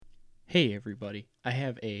Hey everybody, I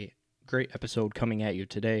have a great episode coming at you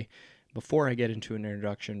today. Before I get into an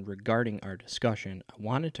introduction regarding our discussion, I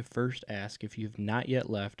wanted to first ask if you've not yet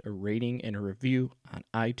left a rating and a review on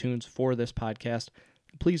iTunes for this podcast,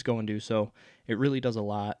 please go and do so. It really does a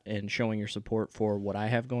lot in showing your support for what I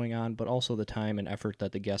have going on, but also the time and effort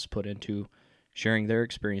that the guests put into sharing their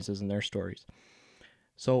experiences and their stories.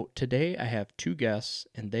 So today I have two guests,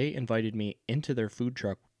 and they invited me into their food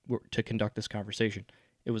truck to conduct this conversation.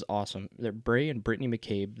 It was awesome. They're Bray and Brittney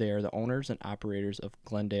McCabe. They are the owners and operators of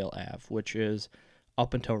Glendale Ave, which is,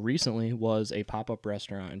 up until recently, was a pop-up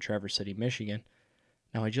restaurant in Traverse City, Michigan.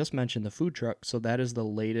 Now, I just mentioned the food truck, so that is the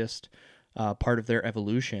latest part of their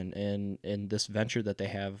evolution in this venture that they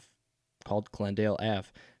have called Glendale Ave.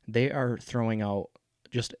 They are throwing out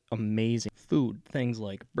just amazing food, things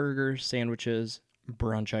like burgers, sandwiches,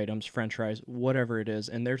 brunch items, french fries, whatever it is,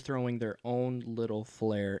 and they're throwing their own little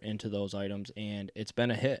flair into those items, and it's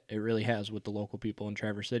been a hit. It really has with the local people in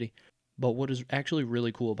Traverse City. But what is actually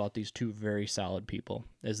really cool about these two very solid people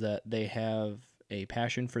is that they have a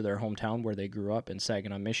passion for their hometown where they grew up in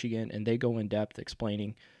Saginaw, Michigan, and they go in depth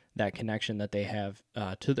explaining that connection that they have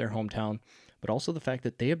to their hometown, but also the fact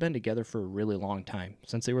that they have been together for a really long time,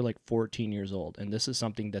 since they were like 14 years old, and this is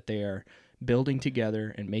something that they are building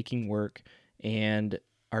together and making work, and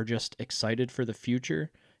are just excited for the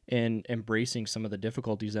future and embracing some of the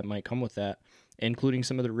difficulties that might come with that, including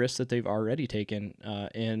some of the risks that they've already taken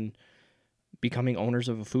in becoming owners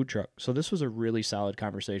of a food truck. So this was a really solid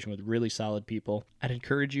conversation with really solid people. I'd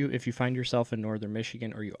encourage you, if you find yourself in Northern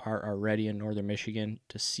Michigan or you are already in Northern Michigan,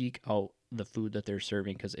 to seek out the food that they're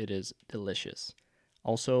serving because it is delicious.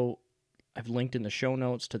 Also, I've linked in the show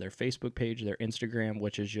notes to their Facebook page, their Instagram,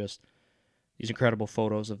 which is just these incredible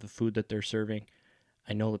photos of the food that they're serving.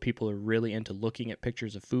 I know that people are really into looking at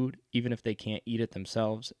pictures of food, even if they can't eat it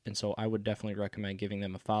themselves, and so I would definitely recommend giving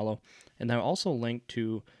them a follow. And I'll also link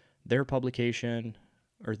to their publication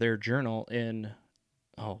or their journal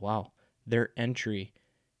their entry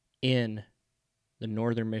in the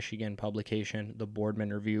Northern Michigan publication, the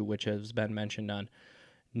Boardman Review, which has been mentioned on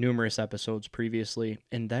numerous episodes previously,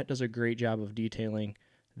 and that does a great job of detailing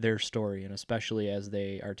their story, and especially as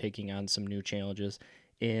they are taking on some new challenges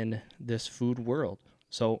in this food world.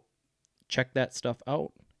 So check that stuff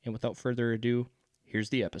out, and without further ado, here's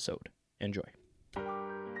the episode. Enjoy.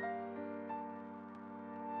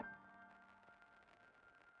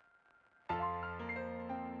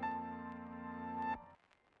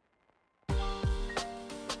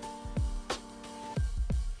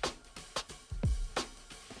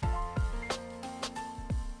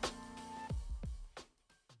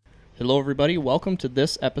 Hello, everybody. Welcome to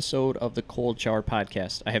this episode of the Cold Shower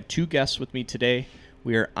Podcast. I have two guests with me today.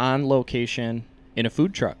 We are on location in a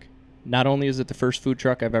food truck. Not only is it the first food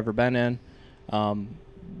truck I've ever been in,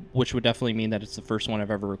 which would definitely mean that it's the first one I've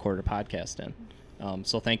ever recorded a podcast in.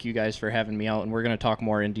 So thank you guys for having me out, and we're going to talk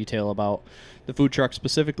more in detail about the food truck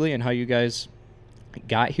specifically and how you guys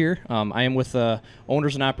got here. I am with the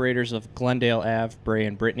owners and operators of Glendale Ave, Bray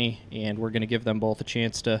and Brittney, and we're going to give them both a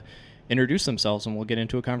chance to introduce themselves, and we'll get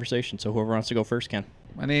into a conversation. So whoever wants to go first can.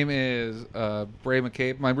 My name is Bray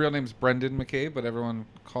McCabe. My real name is Brendan McCabe, but everyone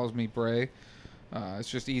calls me Bray. It's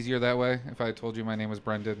just easier that way. If I told you my name was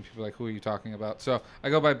Brendan, people are like, who are you talking about? So I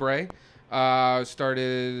go by Bray.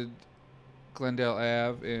 Started Glendale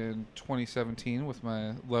Ave in 2017 with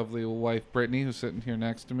my lovely wife, Brittney, who's sitting here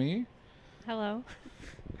next to me. Hello.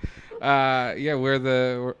 We're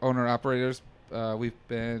the owner-operators. We've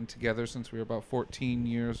been together since we were about 14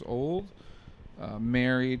 years old.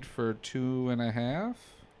 Married for 2.5.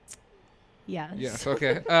 Yes. Yes,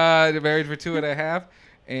 okay. Married for 2.5.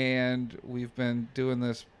 And we've been doing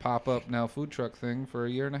this pop-up now food truck thing for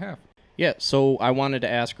 1.5 years. Yeah, so I wanted to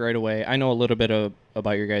ask right away. I know a little bit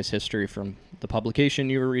about your guys' history from the publication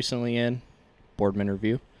you were recently in, Boardman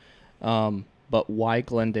Review. But why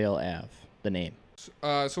Glendale Ave, the name?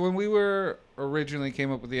 So when we were originally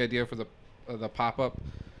came up with the idea for the pop-up,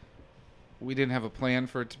 we didn't have a plan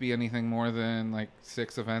for it to be anything more than like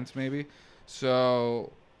 6 events maybe.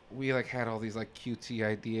 So we had all these cutesy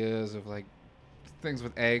ideas of things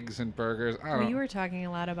with eggs and burgers. I don't know. You were talking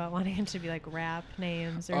a lot about wanting it to be rap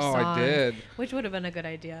names or songs. songs. I did. Which would have been a good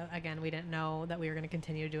idea. Again, we didn't know that we were going to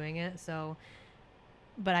continue doing it.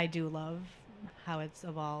 But I do love how it's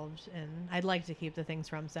evolved, and I'd like to keep the things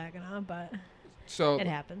from Saginaw, but it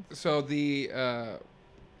happens. So the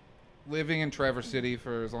living in Traverse City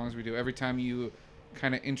for as long as we do, every time you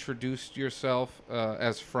kind of introduced yourself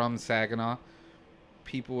as from Saginaw,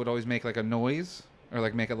 people would always make a noise or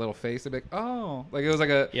make a little face. They'd be like, oh, it was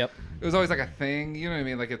Yep. It was always a thing, you know what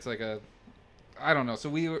I mean? It's I don't know. So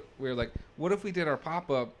we were like, what if we did our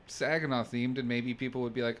pop-up Saginaw themed, and maybe people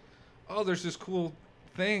would be like, oh, there's this cool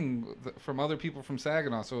thing from other people from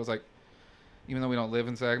Saginaw. So it was like, even though we don't live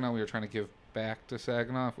in Saginaw, we were trying to give back to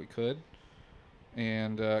Saginaw if we could,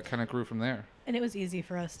 and kind of grew from there. And it was easy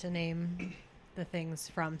for us to name the things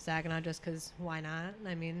from Saginaw just because why not?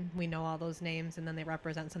 I mean, we know all those names, and then they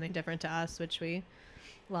represent something different to us, which we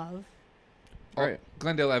love. All right.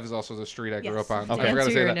 Glendale Ave is also the street I grew up on. Okay. I forgot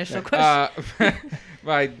to say your that. Initial question.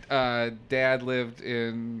 My dad lived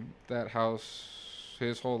in that house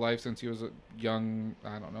his whole life since he was a young,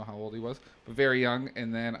 I don't know how old he was, but very young.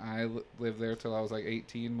 And then I lived there till I was like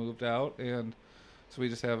 18, moved out. And so we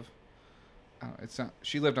just have, it's not,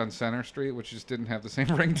 she lived on Center Street, which just didn't have the same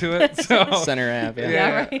ring to it. So Center Ave,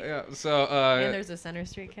 right. Yeah. So, and there's a Center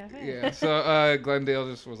Street Cafe. Yeah. So Glendale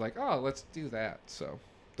just was like, oh, let's do that. So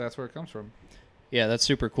that's where it comes from. Yeah, that's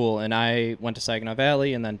super cool. And I went to Saginaw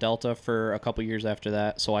Valley and then Delta for a couple years after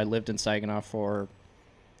that. So I lived in Saginaw for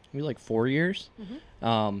maybe like 4 years.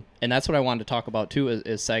 Mm-hmm. And that's what I wanted to talk about too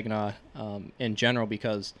is Saginaw in general,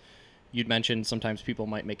 because you'd mentioned sometimes people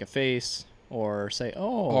might make a face or say,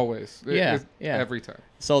 oh. Always. Yeah. Every time.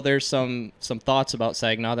 So there's some thoughts about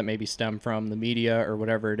Saginaw that maybe stem from the media or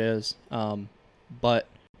whatever it is. But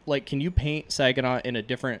like, can you paint Saginaw in a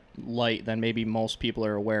different light than maybe most people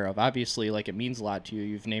are aware of? Obviously, like, it means a lot to you.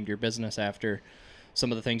 You've named your business after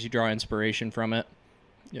some of the things you draw inspiration from it.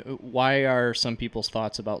 Why are some people's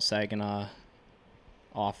thoughts about Saginaw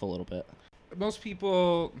off a little bit? Most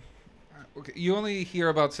people, you only hear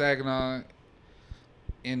about Saginaw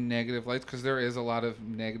in negative lights because there is a lot of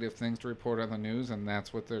negative things to report on the news, and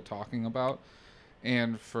that's what they're talking about.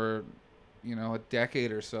 And for, a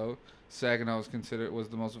decade or so, Saginaw was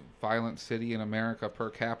the most violent city in America per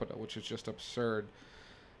capita, which is just absurd.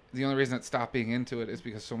 The only reason it stopped being into it is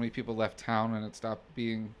because so many people left town, and it stopped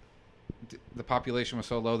being. The population was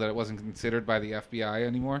so low that it wasn't considered by the FBI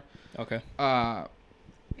anymore. Okay.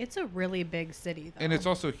 It's a really big city, though. And it's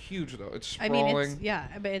also huge, though. It's sprawling.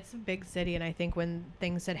 But it's a big city, and I think when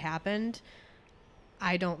things had happened,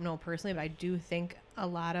 I don't know personally, but I do think a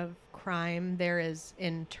lot of crime there is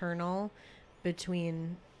internal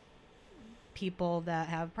between people that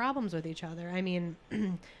have problems with each other. I mean,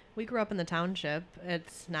 we grew up in the township.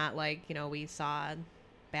 It's not like, we saw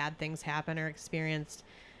bad things happen or experienced.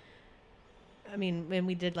 I mean, when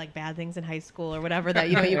we did like bad things in high school or whatever that,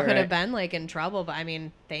 you could have been like in trouble. But I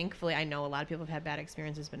mean, thankfully, I know a lot of people have had bad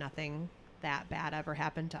experiences, but nothing that bad ever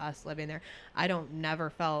happened to us living there. Never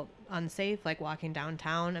felt unsafe like walking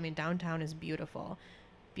downtown. I mean, downtown is beautiful.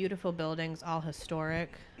 Beautiful buildings, all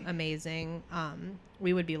historic, amazing.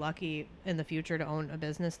 We would be lucky in the future to own a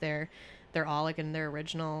business there. They're all like in their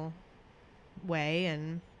original way,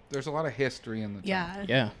 and there's a lot of history in the town.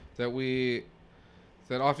 Yeah.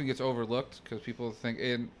 That often gets overlooked because people think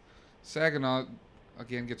in Saginaw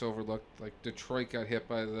again gets overlooked. Like Detroit got hit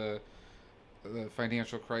by the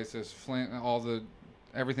financial crisis, Flint,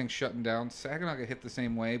 everything shutting down. Saginaw got hit the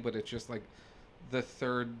same way, but it's just like the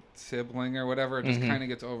third sibling or whatever. It just kind of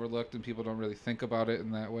gets overlooked, and people don't really think about it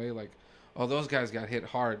in that way. Like, oh, those guys got hit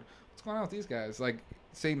hard. What's going on with these guys? Like,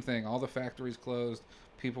 same thing. All the factories closed.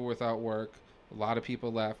 People without work. A lot of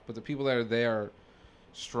people left. But the people that are there are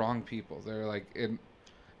strong people. They're like,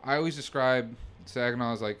 I always describe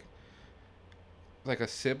Saginaw as like a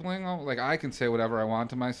sibling. Like, I can say whatever I want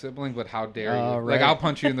to my sibling, but how dare you? Right. Like, I'll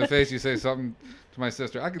punch you in the face. You say something to my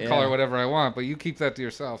sister. I can call her whatever I want, but you keep that to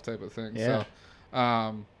yourself, type of thing. Yeah. So.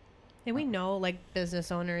 And we know like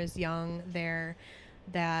business owners young there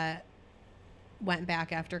that went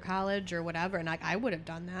back after college or whatever, and like I would have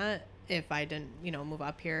done that if I didn't move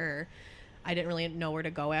up here, or I didn't really know where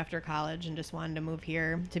to go after college and just wanted to move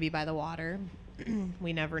here to be by the water.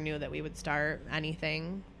 We never knew that we would start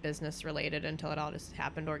anything business related until it all just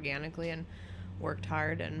happened organically, and worked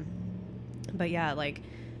hard. But yeah, like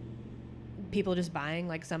people just buying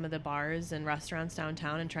like some of the bars and restaurants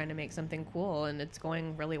downtown and trying to make something cool, and it's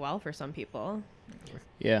going really well for some people.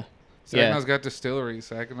 Yeah. Saginaw's got distilleries.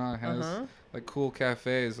 Saginaw has like cool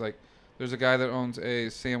cafes. Like there's a guy that owns a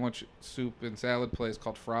sandwich, soup, and salad place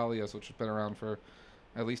called Fralia's, which has been around for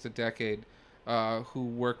at least a decade, who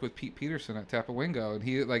worked with Pete Peterson at Tapawingo,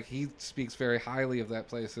 and he speaks very highly of that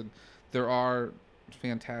place. And there are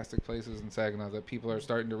fantastic places in Saginaw that people are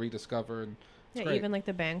starting to rediscover, and yeah, even like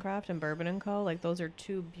the Bancroft and Bourbon and Co. Like those are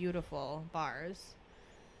two beautiful bars.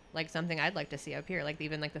 Like something I'd like to see up here. Like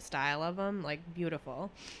even like the style of them, like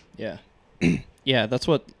beautiful. Yeah. Yeah, that's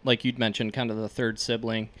what, like you'd mentioned, kind of the third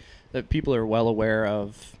sibling, that people are well aware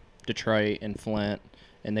of Detroit and Flint,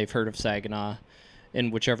 and they've heard of Saginaw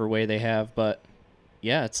in whichever way they have. But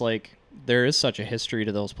yeah, it's like there is such a history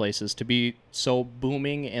to those places to be so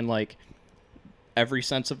booming in like every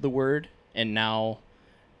sense of the word. And now,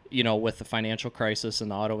 with the financial crisis in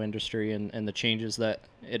the auto industry and the changes that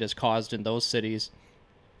it has caused in those cities,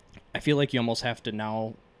 I feel like you almost have to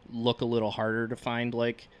now look a little harder to find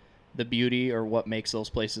like the beauty or what makes those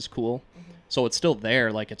places cool. Mm-hmm. So it's still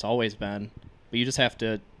there like it's always been, but you just have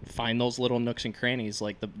to find those little nooks and crannies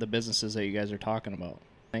like the businesses that you guys are talking about.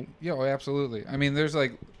 Yeah, absolutely. I mean, there's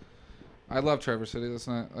like, I love Traverse City. That's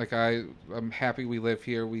not like I'm happy we live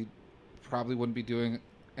here. We probably wouldn't be doing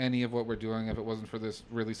any of what we're doing if it wasn't for this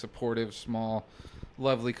really supportive, small,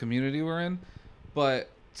 lovely community we're in. But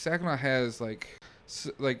Saginaw has like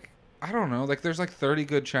I don't know, like there's like 30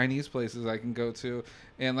 good Chinese places I can go to,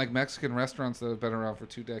 and like Mexican restaurants that have been around for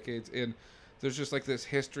 2 decades, and there's just like this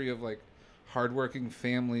history of like hardworking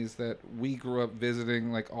families that we grew up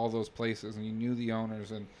visiting, like all those places, and you knew the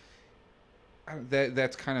owners, and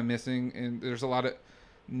that's kind of missing. And there's a lot of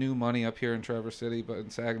new money up here in Traverse City, but in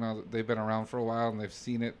Saginaw they've been around for a while and they've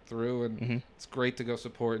seen it through, and mm-hmm. It's great to go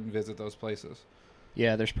support and visit those places.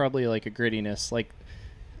 Yeah, there's probably like a grittiness, like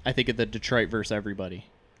I think of the Detroit versus everybody.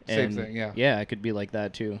 Same thing, yeah. Yeah, it could be like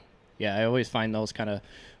that too. Yeah, I always find those kind of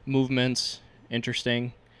movements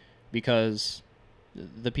interesting because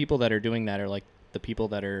the people that are doing that are like the people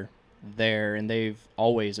that are there, and they've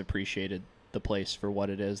always appreciated the place for what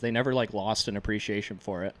it is. They never like lost an appreciation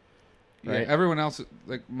for it. Right? Yeah, everyone else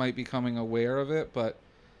like might be becoming aware of it, but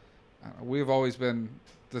we've always been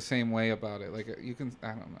the same way about it. Like I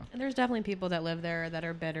don't know. And there's definitely people that live there that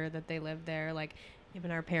are bitter that they live there. Like even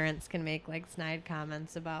our parents can make like snide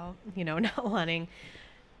comments about, not wanting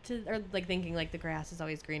to, or like thinking like the grass is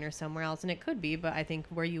always greener somewhere else. And it could be, but I think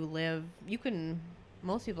where you live,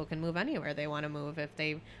 most people can move anywhere they want to move if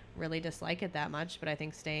they really dislike it that much. But I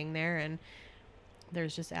think staying there, and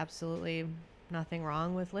there's just absolutely nothing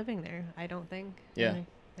wrong with living there, I don't think. Yeah. I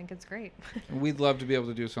think it's great. We'd love to be able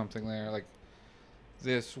to do something there. Like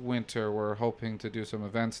this winter, we're hoping to do some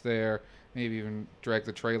events there. Maybe even drag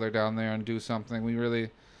the trailer down there and do something.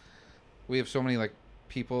 We have so many like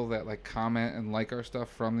people that like comment and like our stuff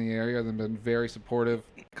from the area. They've been very supportive,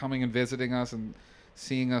 coming and visiting us and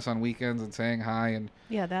seeing us on weekends and saying hi. And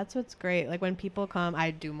yeah, that's what's great. Like when people come,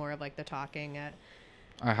 I do more of like the talking at.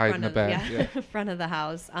 I hide in the back. Yeah. Front of the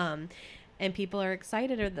house. And people are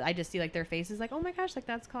excited, or I just see like their faces, like, oh my gosh, like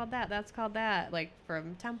that's called that, like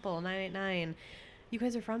from Temple 989. You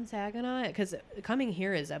guys are from Saginaw? Because coming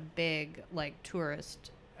here is a big, like,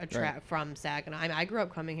 tourist attract from Saginaw. I mean, I grew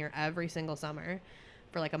up coming here every single summer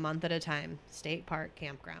for, like, a month at a time. State park,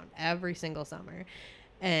 campground, every single summer.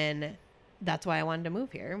 And that's why I wanted to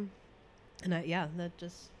move here. And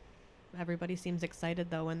everybody seems excited,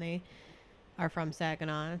 though, when they are from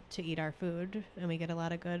Saginaw to eat our food. And we get a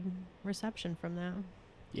lot of good reception from that.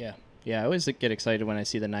 Yeah. Yeah, I always get excited when I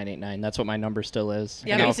see the 989. That's what my number still is.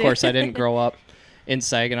 Yeah, now, of course, I didn't grow up in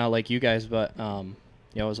Saginaw like you guys, but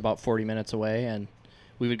it was about 40 minutes away, and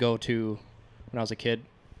we would go to, when I was a kid,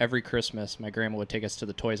 every Christmas my grandma would take us to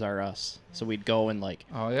the Toys R Us. So we'd go and like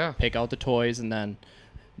pick out the toys, and then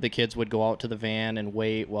the kids would go out to the van and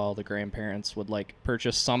wait while the grandparents would like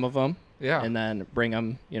purchase some of them, and then bring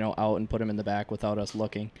them out and put them in the back without us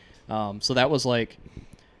looking. So that was like,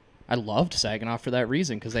 I loved Saginaw for that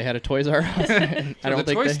reason, because they had a Toys R Us. I don't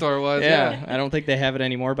think the store was. Yeah, I don't think they have it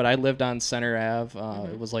anymore, but I lived on Center Ave.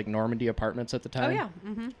 It was like Normandy Apartments at the time. Oh, yeah.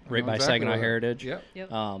 Mm-hmm. Right by Saginaw Heritage.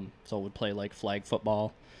 Yep. So we'd play like flag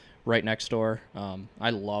football right next door. I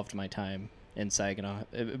loved my time in Saginaw,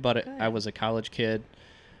 but I was a college kid.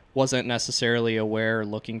 Wasn't necessarily aware or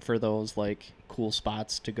looking for those like cool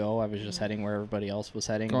spots to go. I was just heading where everybody else was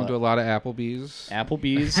heading. Going to a lot of Applebee's.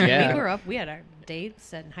 Yeah. We grew up, we had our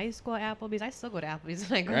dates in high school at Applebee's. I still go to Applebee's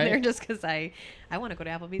when I go there, just because I want to go to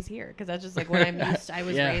Applebee's here, because that's just like what I'm used to. I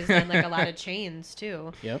was raised on like a lot of chains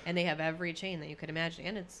too. Yep. And they have every chain that you could imagine.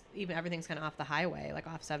 And it's even, everything's kind of off the highway, like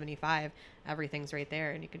off 75. Everything's right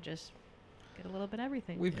there, and you could just get a little bit of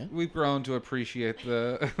everything. We've grown to appreciate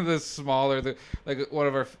the smaller, like one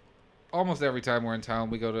of our, almost every time we're in town,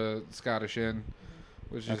 we go to Scottish Inn,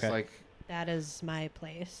 which is like, that is my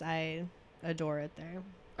place. I adore it there.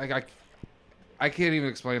 Like I can't even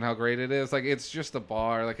explain how great it is. Like it's just a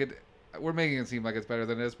bar. Like we're making it seem like it's better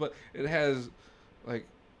than it is, but it has like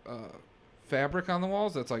fabric on the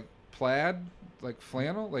walls that's like plaid, like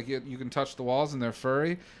flannel. Like you can touch the walls and they're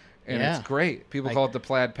furry, and it's great. People call it the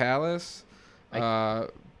Plaid Palace.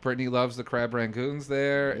 Brittney loves the crab rangoons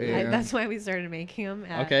there. And that's why we started making them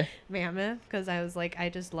at Mammoth, because I was like, I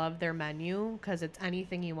just love their menu, because it's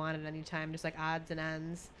anything you want at any time, just like odds and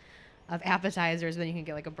ends of appetizers. Then you can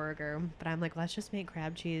get like a burger. But I'm like, let's just make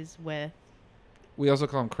crab cheese with We also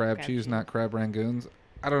call them crab cheese, not crab rangoons.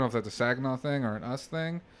 I don't know if that's a Saginaw thing or an us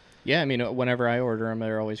thing. Yeah, I mean, whenever I order them,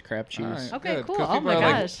 they're always crab cheese. Right, okay, good. Cool. Oh my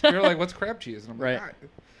gosh. You're like, what's crab cheese? And I'm right. like,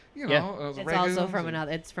 you know, it's also from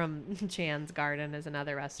another. It's from Chan's Garden, is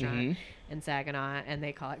another restaurant in Saginaw, and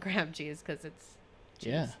they call it crab cheese because it's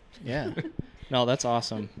cheese. Yeah. No, that's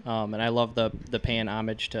awesome. And I love the paying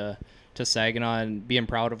homage to Saginaw, and being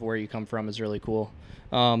proud of where you come from is really cool.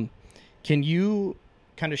 Can you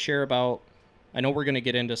kind of share about? I know we're going to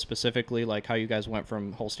get into specifically like how you guys went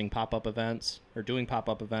from hosting pop-up events or doing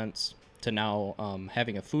pop-up events to now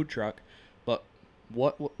having a food truck, but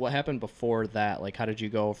what happened before that? Like, how did you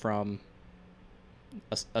go from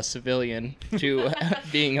a civilian to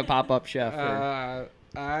being a pop-up chef?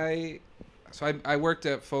 I worked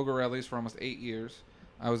at Fogarelli's for almost 8 years.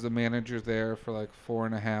 I was the manager there for like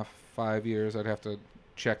 4.5, 5 years. I'd have to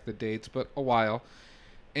check the dates, but a while.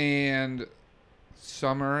 And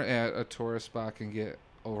summer at a tourist spot can get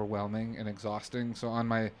overwhelming and exhausting. So on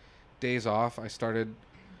my days off, I started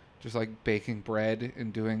just like baking bread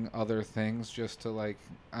and doing other things just to like,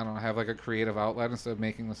 I don't know, have like a creative outlet instead of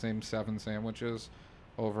making the same 7 sandwiches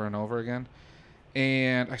over and over again.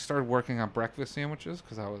 And I started working on breakfast sandwiches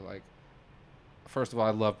because I was like, first of all,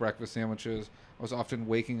 I love breakfast sandwiches. I was often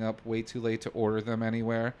waking up way too late to order them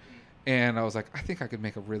anywhere. And I was like, I think I could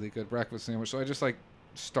make a really good breakfast sandwich. So I just like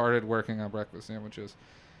started working on breakfast sandwiches.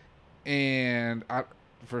 And I,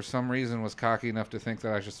 for some reason, was cocky enough to think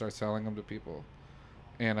that I should start selling them to people.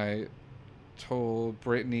 And I told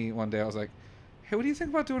Brittney one day, I was like, hey, what do you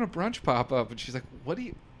think about doing a brunch pop-up? And she's like, what?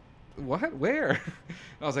 Where? And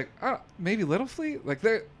I was like, oh, maybe Little Fleet? Like,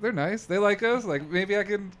 they're nice. They like us. Like, maybe I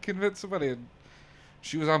can convince somebody. And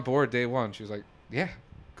she was on board day one. She was like, yeah,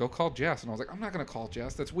 go call Jess. And I was like, I'm not going to call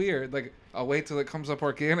Jess. That's weird. Like, I'll wait till it comes up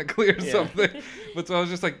organically or something. But so I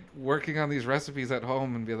was just, like, working on these recipes at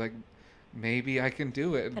home and be like, maybe I can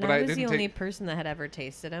do it. And but I was the only person that had ever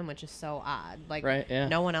tasted them, which is so odd. Like,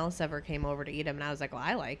 no one else ever came over to eat them. And I was like, well,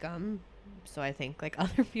 I like them. So I think, like,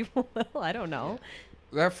 other people will. I don't know.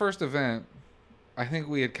 That first event, I think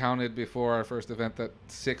we had counted before our first event that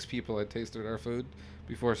 6 people had tasted our food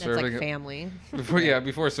before serving it. Family.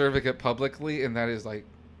 Before serving it publicly. And that is, like,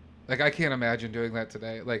 I can't imagine doing that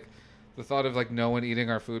today. Like, the thought of, like, no one eating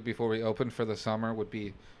our food before we opened for the summer would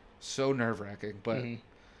be so nerve-wracking. But...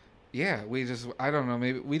 yeah, we just, I don't know,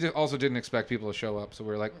 maybe we also didn't expect people to show up. So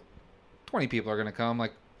we were like, 20 people are going to come.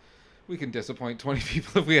 Like, we can disappoint 20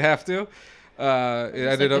 people if we have to. It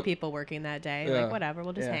ended up, the people working that day. Like, whatever,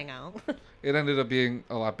 we'll just hang out. It ended up being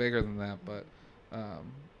a lot bigger than that. But,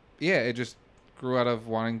 it just grew out of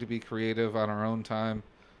wanting to be creative on our own time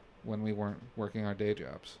when we weren't working our day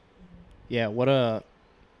jobs. Yeah,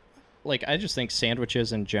 I just think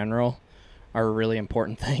sandwiches in general are a really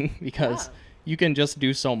important thing because... yeah. You can just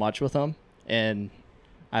do so much with them, and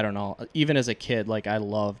I don't know. Even as a kid, like, I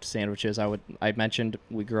loved sandwiches. I mentioned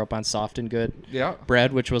we grew up on soft and good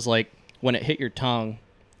bread, which was like when it hit your tongue,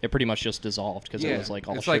 it pretty much just dissolved because it was like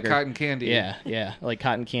all sugar. It's like cotton candy. Yeah, like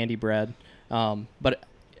cotton candy bread. But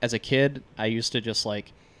as a kid, I used to just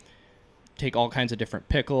like take all kinds of different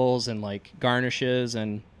pickles and like garnishes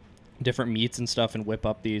and different meats and stuff and whip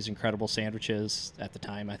up these incredible sandwiches. At the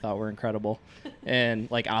time I thought were incredible. And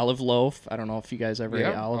like olive loaf, I don't know if you guys ever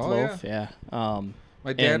ate olive loaf. Yeah.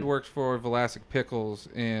 My dad worked for Vlasic Pickles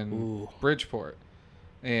in Bridgeport,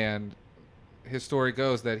 and his story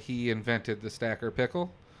goes that he invented the stacker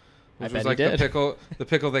pickle, which was like the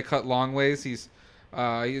pickle they cut long ways. He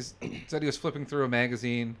said he was flipping through a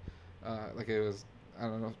magazine, like it was, I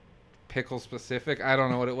don't know, pickle specific. I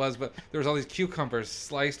don't know what it was, but there was all these cucumbers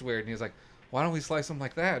sliced weird, and he was like, why don't we slice them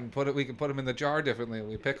like that and we can put them in the jar differently, and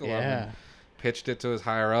we pickle them. And pitched it to his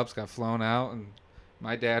higher ups, got flown out, and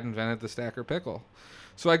my dad invented the stacker pickle.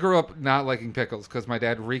 So I grew up not liking pickles because my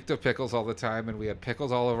dad reeked of pickles all the time, and we had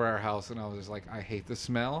pickles all over our house, and I was just like, I hate the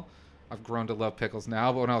smell. I've grown to love pickles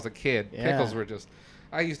now, but when I was a kid, pickles were just,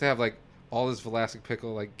 I used to have like all this Vlasic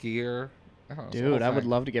pickle like gear. Dude, I would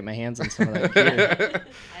love to get my hands on some of that gear.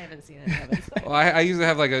 I haven't seen it. Well, I used to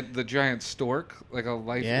have like the giant stork, like a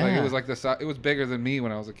life. Yeah. Like it was like it was bigger than me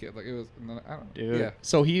when I was a kid. Like it was. I don't know. Dude. Yeah.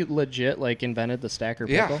 So he legit like invented the stacker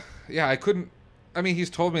pickle. Yeah. I couldn't. I mean, he's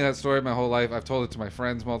told me that story my whole life. I've told it to my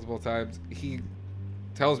friends multiple times. He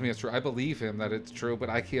tells me it's true. I believe him that it's true, but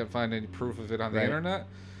I can't find any proof of it on the internet.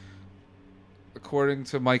 According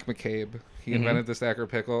to Mike McCabe, he invented the stacker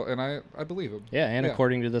pickle, and I believe him. Yeah, and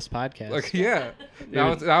according to this podcast. Like,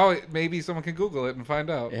 now maybe someone can Google it and find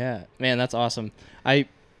out. Yeah, man, that's awesome. I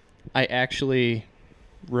actually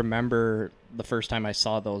remember the first time I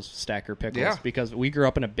saw those stacker pickles because we grew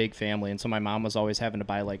up in a big family, and so my mom was always having to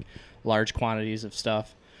buy like large quantities of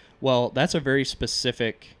stuff. Well, that's a very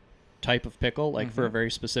specific type of pickle, like for a very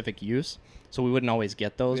specific use. So we wouldn't always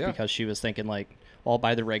get those because she was thinking like, well, I'll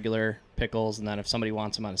buy the regular pickles, and then if somebody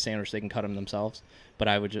wants them on a sandwich, they can cut them themselves. But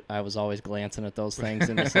I was always glancing at those things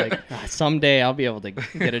and just like, someday I'll be able to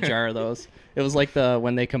get a jar of those. It was like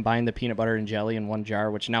when they combined the peanut butter and jelly in one jar,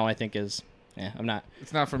 which now I think is, I'm not.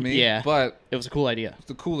 It's not for me, but it was a cool idea. It's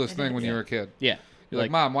the coolest thing when you were a kid. Yeah. You're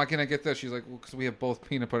like, Mom, why can't I get this? She's like, well, because we have both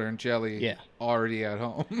peanut butter and jelly already at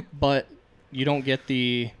home. But you don't get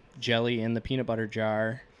the jelly in the peanut butter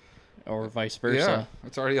jar or vice versa. Yeah,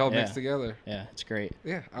 it's already all mixed together. Yeah, it's great.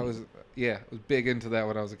 Yeah, I was big into that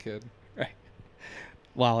when I was a kid. Right.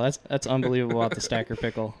 Wow, that's unbelievable about the stacker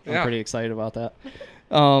pickle. I'm pretty excited about that.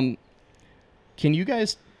 Can you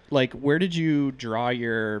guys, like, where did you draw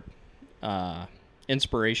your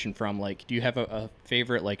inspiration from? Like, do you have a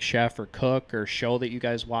favorite, like, chef or cook or show that you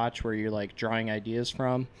guys watch where you're, like, drawing ideas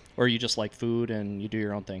from? Or you just like food and you do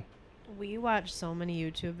your own thing? We watch so many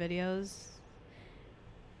YouTube videos.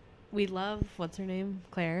 We love, what's her name?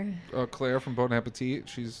 Claire. Claire from Bon Appetit.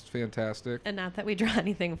 She's fantastic. And not that we draw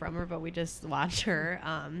anything from her, but we just watch her.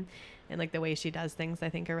 And like the way she does things, I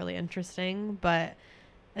think are really interesting. But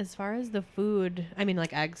as far as the food, I mean,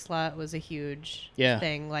 like Egg Slut was a huge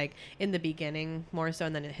thing. Like in the beginning more so,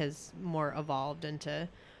 and then it has more evolved into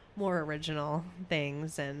more original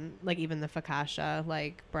things. And like even the focaccia,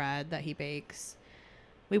 like bread that he bakes.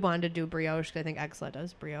 We wanted to do brioche because I think Egg Slut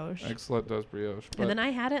does brioche. Egg Slut does brioche. And then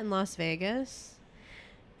I had it in Las Vegas,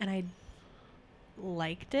 and I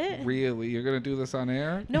liked it. Really? You're going to do this on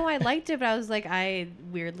air? No, I liked it, but I was like, I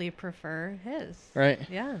weirdly prefer his. Right.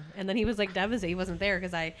 Yeah. And then he was like devastated. He wasn't there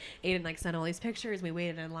because I ate it and like sent all these pictures. We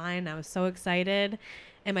waited in line. I was so excited.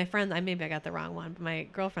 And my friends, maybe I got the wrong one, but my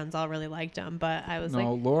girlfriends all really liked them. But I was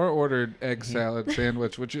No, Laura ordered egg salad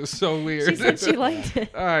sandwich, which is so weird. She said she liked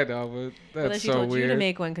it. I know, but that's she so told weird. you to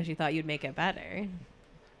make one because she thought you'd make it better.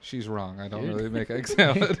 She's wrong. I don't really make egg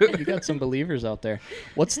salad. You got some believers out there.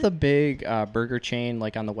 What's the big burger chain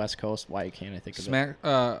like on the West Coast? Why can't I think of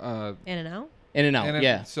it? In-N-Out? In-N-Out,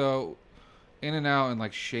 yeah. So In-N-Out and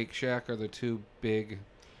like Shake Shack are the two big.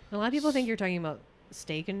 A lot of people think you're talking about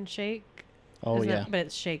Steak and Shake. Oh, yeah. But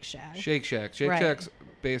it's Shake Shack. Shake Shack. Shake Shack's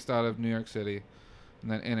based out of New York City.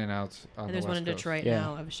 And then In-N-Out's on the West Coast. And there's one in Detroit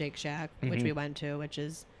now of Shake Shack, which we went to, which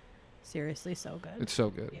is seriously so good. It's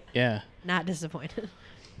so good. Yeah. Not disappointed.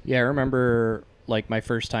 Yeah, I remember, like, my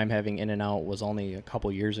first time having In-N-Out was only a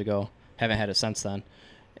couple years ago. Haven't had it since then.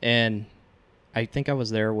 And I think I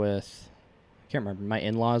was there with, I can't remember, my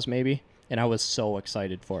in-laws maybe. And I was so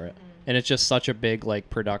excited for it. And it's just such a big,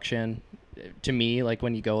 like, production. To me, like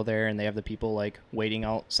when you go there and they have the people like waiting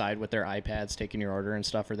outside with their iPads taking your order and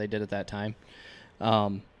stuff, or they did at that time.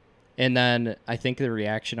 And then I think the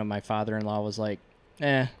reaction of my father-in-law was like,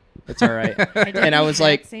 it's all right. And I was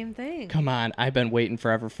like, same thing. Come on, I've been waiting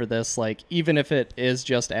forever for this. Like, even if it is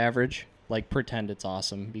just average, like pretend it's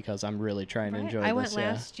awesome because I'm really trying to enjoy this. I went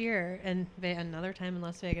last year and another time in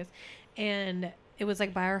Las Vegas, and it was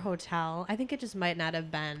like by our hotel. I think it just might not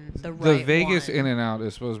have been the right The Vegas one. In-N-Out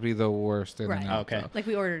is supposed to be the worst In-N-Out. Right. Okay. Though. Like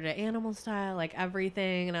we ordered it animal style, like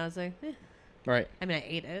everything, and I was like, Right. I mean, I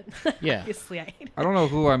ate it. Yeah. Obviously, I ate it. I don't know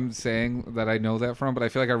who I'm saying that I know that from, but I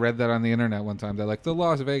feel like I read that on the internet one time. They're like, the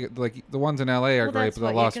Las Vegas, like the ones in LA are great, but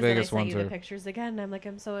the Las Vegas ones are. The pictures again, and I'm like,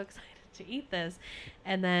 I'm so excited to eat this.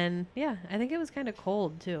 And then, I think it was kind of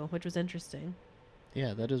cold too, which was interesting.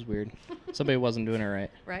 Yeah, that is weird. Somebody wasn't doing it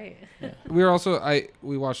right. Right. Yeah. We were also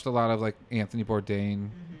we watched a lot of like Anthony Bourdain.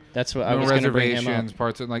 That's what I was going to bring him up.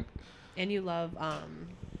 Parts of like. And you love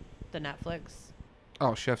the Netflix.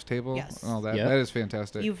 Oh, Chef's Table. Yes. Oh, that is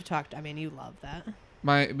fantastic. You've talked. I mean, you love that.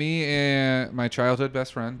 Me and my childhood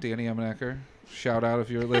best friend Danny Emenecker. Shout out if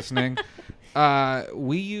you're listening.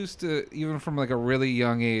 We used to, even from like a really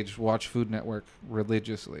young age, watch Food Network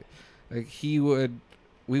religiously. Like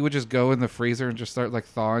we would just go in the freezer and just start like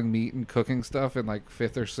thawing meat and cooking stuff in like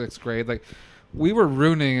 5th or 6th grade. Like we were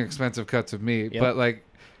ruining expensive cuts of meat, but like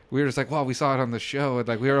we were just like, wow, we saw it on the show, and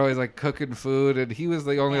like we were always like cooking food, and he was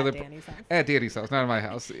the only other at Danny's house, not at my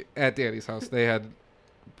house. At Danny's house, they had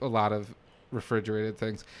a lot of refrigerated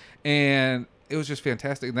things, and it was just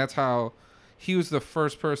fantastic. And that's how he was the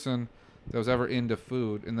first person that was ever into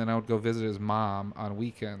food. And then I would go visit his mom on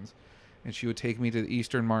weekends, and she would take me to the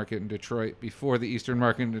Eastern Market in Detroit before the Eastern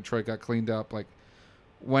Market in Detroit got cleaned up, like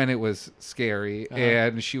when it was scary.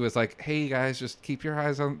 And she was like, hey guys, just keep your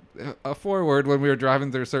eyes on forward when we were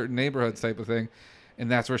driving through certain neighborhoods type of thing.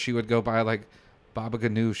 And that's where she would go buy like baba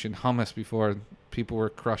ganoush and hummus before people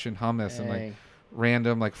were crushing hummus and like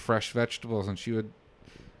random like fresh vegetables. And she would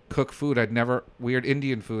cook food weird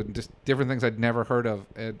Indian food and just different things I'd never heard of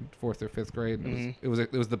in 4th or 5th grade. And it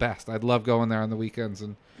was the best. I'd love going there on the weekends,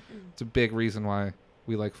 and it's a big reason why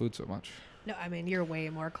we like food so much. No, I mean, you're way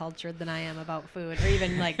more cultured than I am about food, or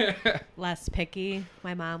even like less picky.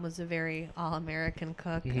 My mom was a very all-American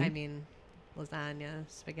cook. I mean, lasagna,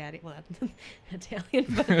 spaghetti, well, that's Italian,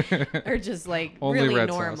 but or just like Only really red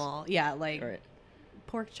normal. sauce. Yeah, like Right.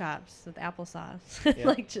 pork chops with applesauce, Yeah.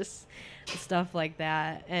 like just stuff like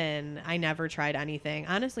that. And I never tried anything,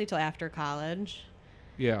 honestly, till after college.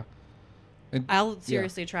 Yeah. And, I'll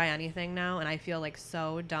seriously try anything now, and I feel like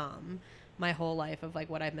so dumb my whole life of like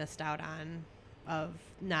what I missed out on of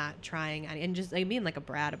not trying any, and just like being like a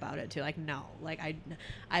brat about it too. Like, no, like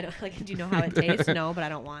I don't like, do you know how it tastes? No, but I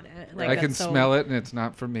don't want it. Like, I can smell it and it's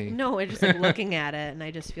not for me. No, it's just like looking at it and I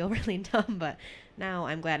just feel really dumb. But now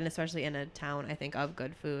I'm glad, and especially in a town, I think, of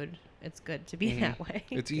good food, it's good to be that way.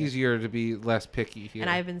 It's easier to be less picky here. And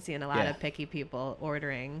I've been seeing a lot of picky people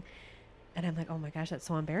ordering. And I'm like, oh my gosh, that's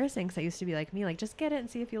so embarrassing. Because I used to be like me, like, just get it and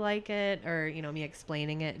see if you like it. Or, you know, me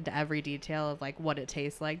explaining it to every detail of like what it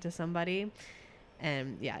tastes like to somebody.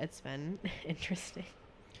 And yeah, it's been interesting.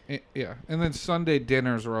 Yeah. And then Sunday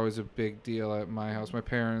dinners were always a big deal at my house. My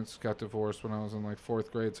parents got divorced when I was in like 4th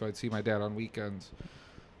grade. So I'd see my dad on weekends.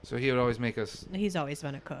 So he would always make us. He's always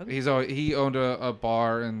been a cook. He owned a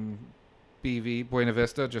bar in BV, Buena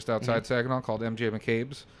Vista, just outside Saginaw, called MJ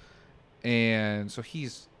McCabe's. And so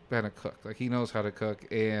he's been a cook. Like, he knows how to cook.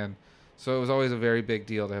 And so it was always a very big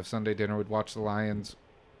deal to have Sunday dinner. We'd watch the Lions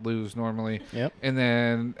lose normally. Yep. And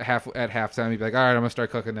then at halftime, he'd be like, all right, I'm going to start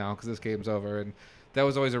cooking now because this game's over. And that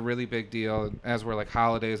was always a really big deal. And as were like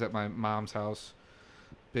holidays at my mom's house,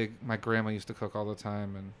 my grandma used to cook all the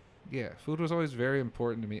time. And yeah, food was always very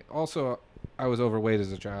important to me. Also, I was overweight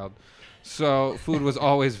as a child. So food was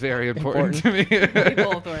always very important to me. We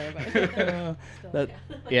both were. But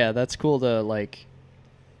yeah, that's cool to like.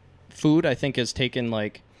 Food, I think, is taken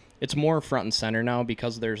like, it's more front and center now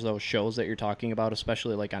because there's those shows that you're talking about,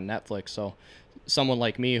 especially like on Netflix. So someone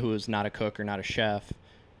like me who is not a cook or not a chef,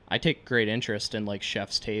 I take great interest in like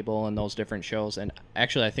Chef's Table and those different shows. And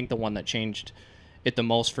actually, I think the one that changed it the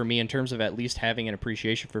most for me in terms of at least having an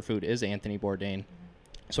appreciation for food is Anthony Bourdain.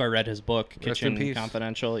 So I read his book, Kitchen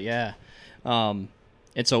Confidential. Yeah. And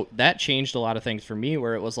so that changed a lot of things for me,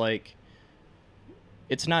 where it was like,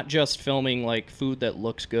 it's not just filming like food that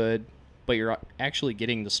looks good, but you're actually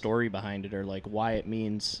getting the story behind it, or like why it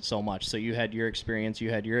means so much. So you had your experience,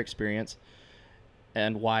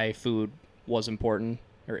 and why food was important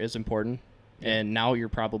or is important. Yeah. And now you're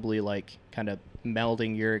probably like kind of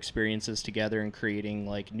melding your experiences together and creating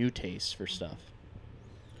like new tastes for stuff.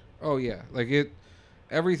 Oh yeah. Like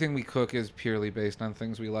everything we cook is purely based on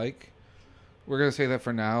things we like. We're gonna say that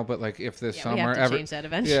for now, but like if this summer, we have to change that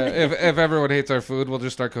eventually. Yeah, if everyone hates our food, we'll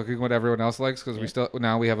just start cooking what everyone else likes because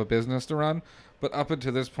we have a business to run. But up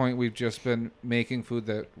until this point, we've just been making food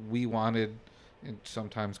that we wanted and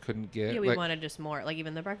sometimes couldn't get. Yeah, we wanted just more. Like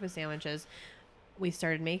even the breakfast sandwiches, we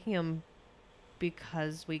started making them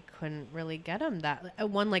because we couldn't really get them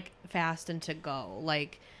like fast and to go.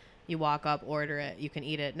 Like you walk up, order it, you can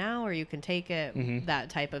eat it now or you can take it.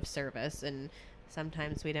 That type of service. And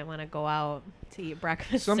sometimes we didn't want to go out to eat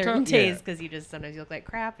breakfast certain days because sometimes you look like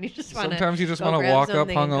crap and you just want to. Sometimes you just want to walk up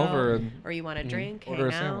hungover or you want to drink,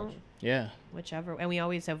 order hang a sandwich. out. Yeah, whichever. And we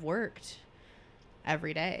always have worked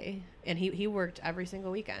every day, and he worked every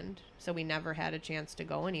single weekend, so we never had a chance to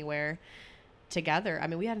go anywhere together. I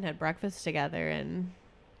mean, we hadn't had breakfast together in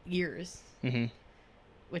years.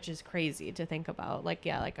 Which is crazy to think about. Like,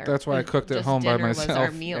 yeah, like that's why I cooked at home by myself. Was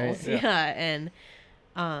our meals, right? Yeah. And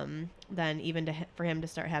then even for him to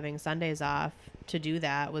start having Sundays off to do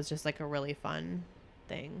that was just like a really fun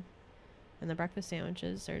thing. And the breakfast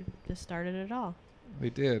sandwiches just started it all. They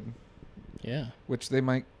did. Yeah. Which they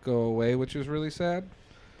might go away, which is really sad.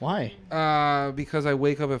 Why? Because I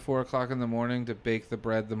wake up at 4:00 in the morning to bake the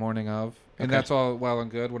bread the morning of, and that's all well and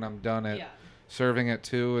good when I'm done at serving at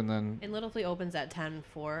 2, and then. And Little Flea opens at 10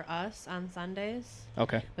 for us on Sundays.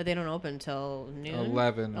 Okay. But they don't open till noon.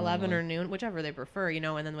 11 or noon, whichever they prefer,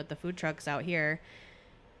 And then with the food trucks out here,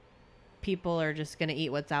 people are just gonna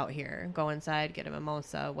eat what's out here. Go inside, get a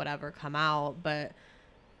mimosa, whatever, come out. But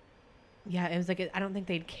yeah, it was like I don't think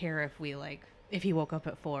they'd care if he woke up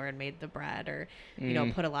at 4 and made the bread or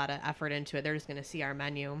put a lot of effort into it. They're just gonna see our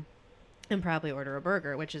menu and probably order a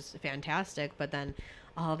burger, which is fantastic. But then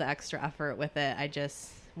all the extra effort with it,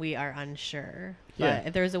 we are unsure. Yeah. But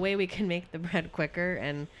if there's a way we can make the bread quicker,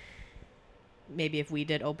 and maybe if we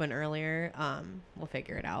did open earlier, we'll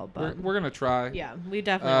figure it out. But we're gonna try. Yeah, we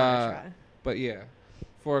definitely want to try. But yeah,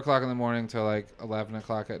 4 o'clock in the morning to like 11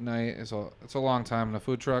 o'clock at night. It's a long time in a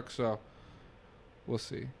food truck, so we'll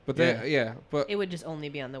see. But but it would just only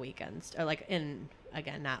be on the weekends, or like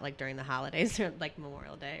again, not like during the holidays or like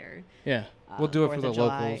Memorial Day or we'll do it for the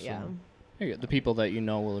July, locals. Yeah. The people that you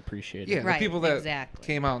know will appreciate it. Yeah, right, the people that exactly.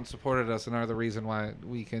 came out and supported us and are the reason why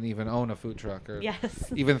we can even own a food truck, or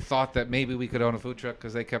yes. even thought that maybe we could own a food truck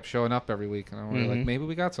because they kept showing up every week, and we're like, maybe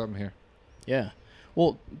we got something here. Yeah.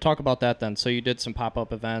 Well, talk about that then. So you did some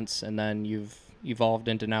pop-up events, and then you've evolved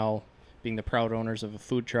into now being the proud owners of a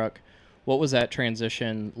food truck. What was that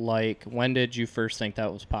transition like? When did you first think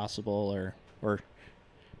that was possible or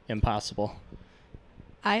impossible?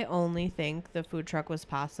 I only think the food truck was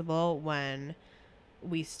possible when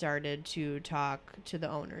we started to talk to the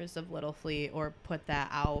owners of Little Fleet or put that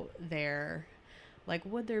out there. Like,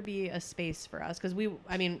 would there be a space for us? Because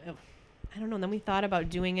I don't know. Then we thought about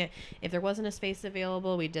doing it. If there wasn't a space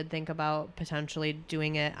available, we did think about potentially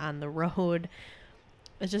doing it on the road.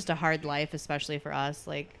 It's just a hard life, especially for us,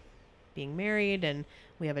 like being married and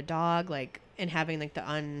we have a dog, like, and having like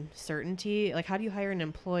the uncertainty. Like, how do you hire an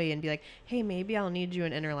employee and be like, hey, maybe I'll need you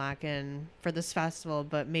in Interlaken for this festival,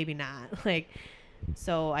 but maybe not. Like,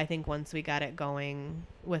 so I think once we got it going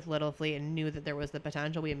with Little Fleet and knew that there was the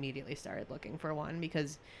potential, we immediately started looking for one,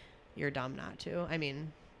 because you're dumb not to. I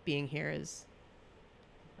mean, being here is,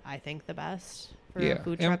 I think, the best for a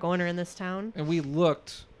food truck owner in this town. And we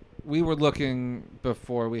were looking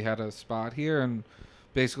before we had a spot here, and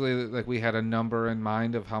basically like we had a number in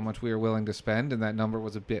mind of how much we were willing to spend, and that number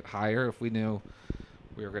was a bit higher if we knew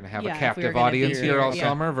we were going to have a captive audience here all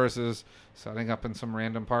summer versus setting up in some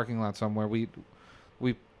random parking lot somewhere. We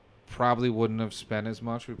probably wouldn't have spent as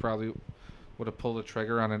much. We probably would have pulled the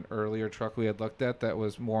trigger on an earlier truck we had looked at that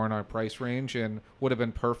was more in our price range and would have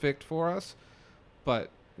been perfect for us, but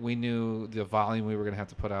we knew the volume we were going to have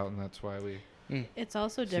to put out, and that's why we It's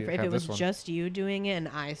also different. If it was just you doing it and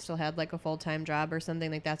I still had like a full-time job or something,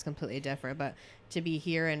 like that's completely different. But to be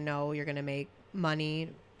here and know you're going to make money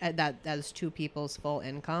that is two people's full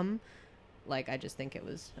income, like I just think it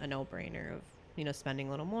was a no-brainer of, spending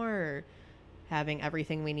a little more or having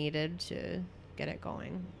everything we needed to get it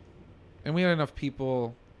going. And we had enough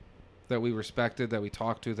people that we respected, that we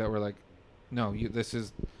talked to, that were like, no, this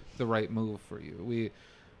is the right move for you.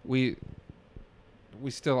 We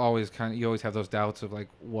still always you always have those doubts of like,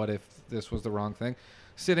 what if this was the wrong thing?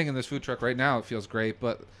 Sitting in this food truck right now, it feels great,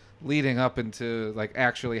 but leading up into like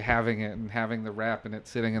actually having it and having the wrap and it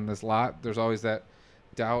sitting in this lot, there's always that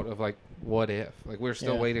doubt of like, what if? Like, we're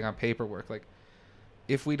still waiting on paperwork. Like,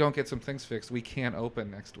 if we don't get some things fixed, we can't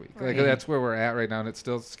open next week. Right. Like, that's where we're at right now, and it's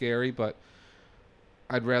still scary, but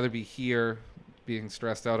I'd rather be here being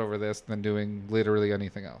stressed out over this than doing literally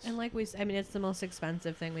anything else. And like it's the most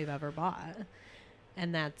expensive thing we've ever bought.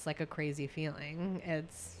 And that's like a crazy feeling.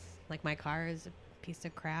 It's like my car is a piece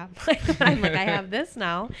of crap. I'm like, I have this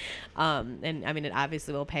now. And I mean, it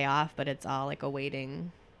obviously will pay off, but it's all like a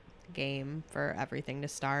waiting game for everything to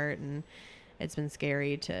start. And it's been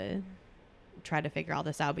scary to try to figure all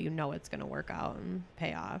this out, but it's going to work out and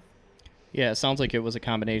pay off. Yeah, it sounds like it was a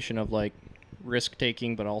combination of like risk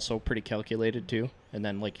taking, but also pretty calculated too. And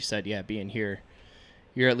then, like you said, being here,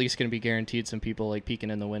 you're at least going to be guaranteed some people like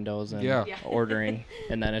peeking in the windows and ordering.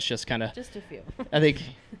 And then it's just kind of just a few. I think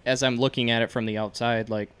as I'm looking at it from the outside,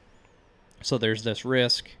 like, so there's this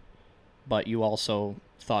risk, but you also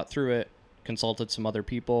thought through it, consulted some other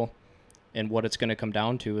people, and what it's going to come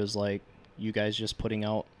down to is like you guys just putting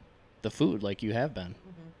out the food like you have been,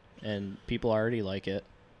 and people already like it.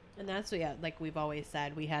 And that's like we've always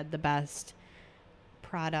said, we had the best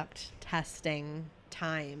product testing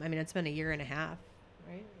time. I mean, it's been a year and a half,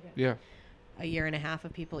 right? Yeah. A year and a half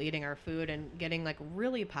of people eating our food and getting like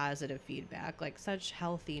really positive feedback, like such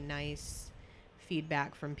healthy, nice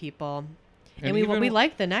feedback from people. And we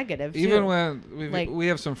like the negative too. Even when we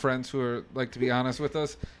have some friends who are like to be honest with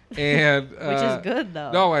us, and which is good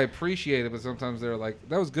though. No, I appreciate it, but sometimes they're like,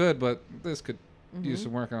 "That was good, but this could use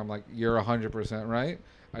some work." And I'm like, "You're 100% right.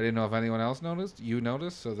 I didn't know if anyone else noticed. You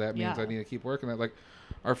noticed, so that means I need to keep working that." Like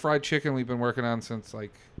our fried chicken, we've been working on since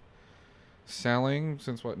like selling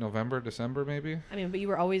since November, December maybe. I mean, but he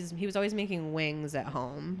was always making wings at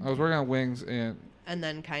home. I was working on wings and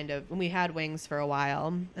then we had wings for a while,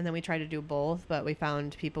 and then we tried to do both, but we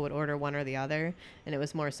found people would order one or the other, and it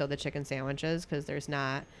was more so the chicken sandwiches, because you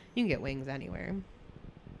can get wings anywhere.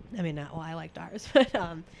 I mean, I liked ours, but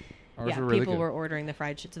ours were really people good. were ordering the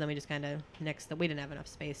fried chicken, so then we just kind of we didn't have enough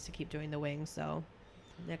space to keep doing the wings, so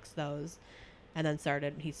nixed those, and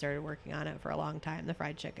then he started working on it for a long time, the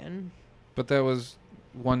fried chicken. But that was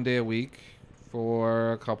one day a week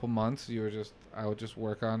for a couple months. I would just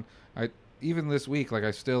work on. even this week, like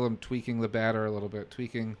I still am tweaking the batter a little bit,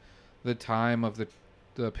 tweaking the time of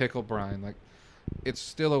the pickle brine. Like it's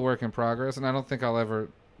still a work in progress, and I don't think I'll ever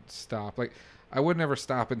stop. Like I would never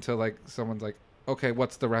stop until like someone's like, okay,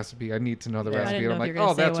 what's the recipe? I need to know the recipe. I didn't know and I'm if like, you were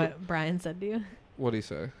oh, gonna that's say what Brian said to you. What'd he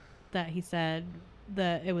say? That he said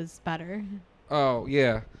that it was better. Oh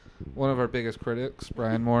yeah, one of our biggest critics,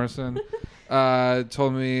 Brian Morrison,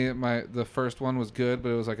 told me the first one was good, but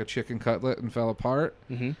it was like a chicken cutlet and fell apart.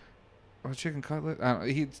 Mm-hmm. A chicken cutlet? I don't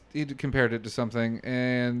know. He compared it to something,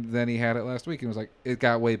 and then he had it last week and was like, it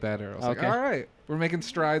got way better. I was like, all right, we're making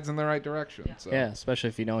strides in the right direction. Yeah. So. Yeah, especially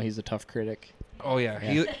if you know he's a tough critic. Oh yeah.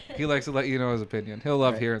 He likes to let you know his opinion. He'll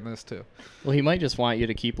love hearing this too. Well, he might just want you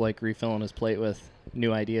to keep like refilling his plate with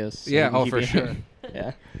new ideas. So yeah, for sure.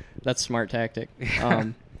 Yeah, that's a smart tactic.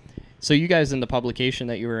 So you guys in the publication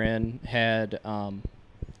that you were in had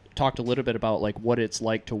talked a little bit about like what it's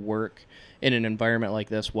like to work in an environment like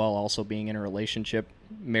this while also being in a relationship,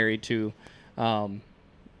 married to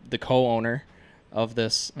the co-owner of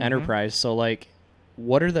this enterprise. So like,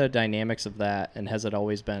 what are the dynamics of that, and has it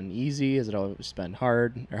always been easy? Has it always been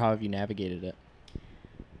hard, or how have you navigated it?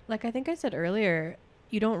 Like I think I said earlier,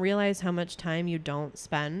 you don't realize how much time you don't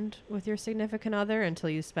spend with your significant other until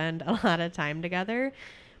you spend a lot of time together.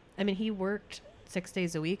 I mean, he worked 6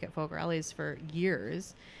 days a week at Fogarelli's for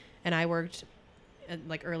years, and I worked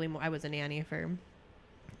like I was a nanny for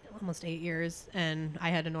almost 8 years, and I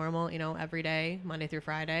had a normal, every day, Monday through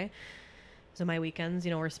Friday. So my weekends,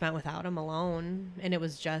 were spent without him alone, and it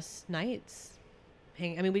was just nights.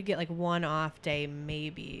 We'd get like one off day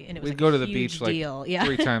maybe, and it was we'd go to the beach deal. like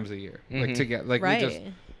 3 times a year, like to get like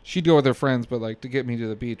right. She'd go with her friends, but like to get me to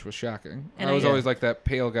the beach was shocking. And I was always like that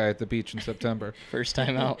pale guy at the beach in September. First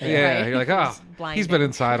time out. Yeah, right. You're like, he's been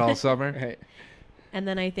inside all summer. Right. And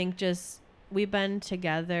then I think just we've been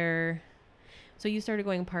together. So you started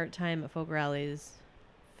going part time at Fogarelli's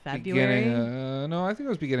February. No, I think it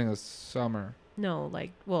was beginning of summer. No, I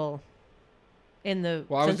did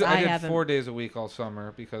 4 days a week all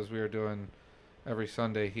summer because we were doing every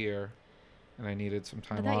Sunday here, and I needed some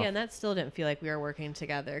time off. Yeah, and that still didn't feel like we were working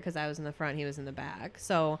together because I was in the front, he was in the back.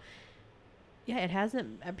 So, yeah, it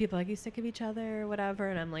hasn't. People are like, you sick of each other or whatever,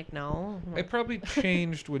 and I'm like, no. It probably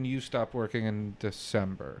changed when you stopped working in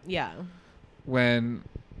December. Yeah. When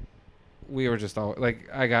we were just all like,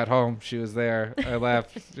 I got home, she was there, I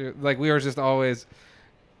left. Like we were just always.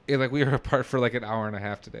 Like we were apart for like an hour and a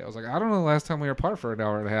half today. I was like, I don't know the last time we were apart for an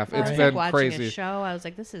hour and a half. It's been watching crazy. A show, I was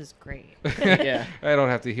like, this is great. Yeah, I don't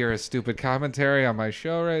have to hear a stupid commentary on my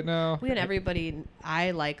show right now. We had everybody.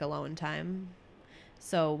 I like alone time,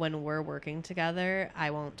 so when we're working together,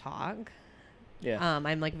 I won't talk. Yeah.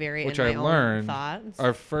 I'm like very which in my I learned. Own thoughts.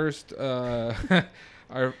 Our first, so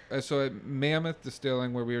at Mammoth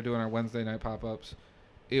Distilling, where we were doing our Wednesday night pop-ups,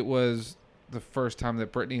 it was the first time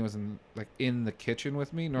that Brittney was in the kitchen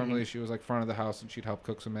with me. Normally she was like front of the house and she'd help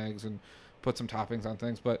cook some eggs and put some toppings on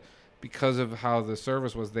things. But because of how the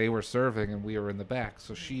service was, they were serving and we were in the back.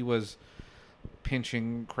 So she was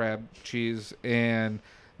pinching crab cheese and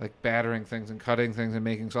like battering things and cutting things and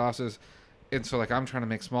making sauces. And so like I'm trying to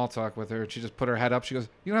make small talk with her. She just put her head up. She goes,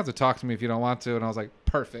 you don't have to talk to me if you don't want to. And I was like,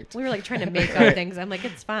 perfect. We were like trying to make up things. I'm like,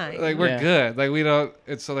 it's fine. Like we're good. Like we don't.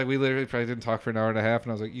 It's so like we literally probably didn't talk for an hour and a half.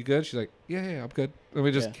 And I was like, you good? She's like, yeah, I'm good. And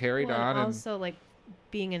we just carried on. And also like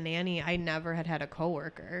being a nanny, I never had a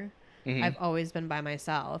coworker. I've always been by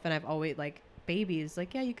myself, and I've always like babies.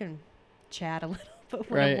 Like you can chat a little. But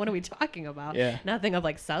what are we talking about? Yeah. Nothing of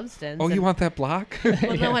like substance. Oh, you want that block?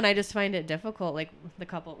 Well, no, and I just find it difficult. Like the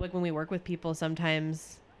couple, like when we work with people,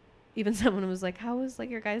 sometimes even someone was like, "How was like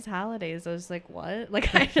your guys' holidays?" I was like, "What?"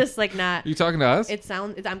 Like I just like not. You talking to us?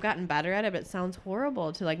 I've gotten better at it, but it sounds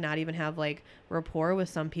horrible to like not even have like rapport with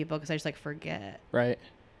some people because I just like forget. Right.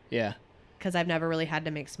 Yeah. Because I've never really had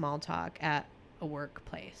to make small talk at a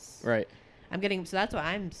workplace. Right. So that's why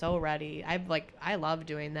I'm so ready. I love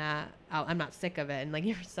doing that. I'm not sick of it. And like,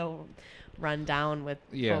 you're so run down with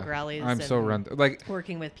Fogarelli's. I'm so run like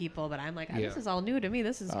working with people, but I'm like, this is all new to me.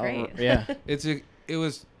 This is great. Yeah. It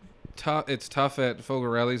was tough. It's tough at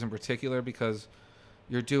Fogarelli's in particular because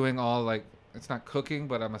you're doing all like, it's not cooking,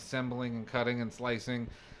 but I'm assembling and cutting and slicing.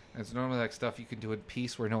 And it's normally like stuff you can do in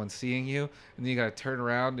peace where no one's seeing you. And then you got to turn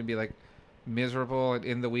around and be like miserable and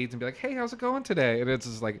in the weeds and be like, hey, how's it going today? And it's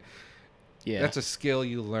just like, yeah, that's a skill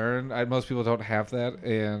you learn. Most people don't have that,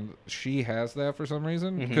 and she has that for some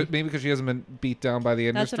reason. Maybe because she hasn't been beat down by the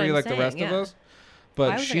industry like the rest of us.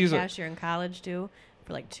 But I was she's a cashier in college too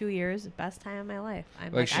for like 2 years. Best time of my life.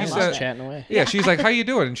 I'm like she's I love it. Chatting away. Yeah, she's like, "How you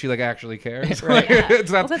doing?" And she like actually cares. Right. It's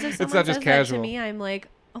not. Well, if it's not just casual. That to me, I'm like,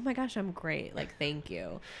 oh my gosh, I'm great. Like, thank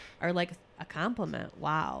you. Or like a compliment.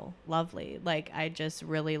 Wow. Lovely. Like, I just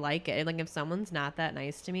really like it. And like, if someone's not that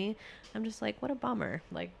nice to me, I'm just like, what a bummer.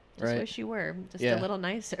 Like, just wish you were just a little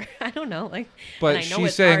nicer. I don't know. Like, but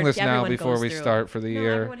she's saying this now before we start for the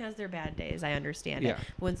year. Everyone has their bad days. I understand it.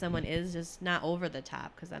 When someone is just not over the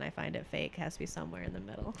top, because then I find it fake. It has to be somewhere in the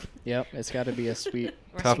middle. Yep. It's got to be a sweet,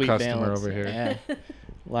 tough sweet customer balance. over here. Yeah.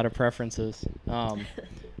 A lot of preferences. Well,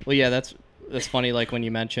 yeah, that's funny. Like when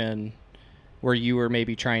you mention where you were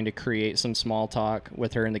maybe trying to create some small talk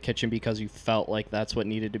with her in the kitchen because you felt like that's what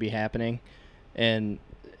needed to be happening. And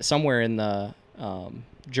somewhere in the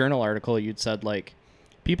journal article, you'd said, like,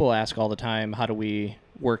 people ask all the time, how do we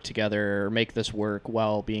work together or make this work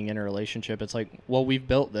while being in a relationship? It's like, well, we've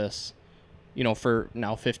built this, for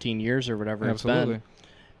now 15 years or whatever it's been.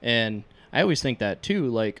 And I always think that too,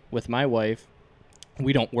 like with my wife,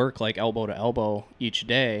 we don't work like elbow to elbow each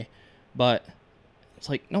day, but it's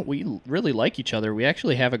like, no, we really like each other. We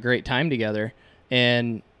actually have a great time together.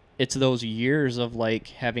 And it's those years of like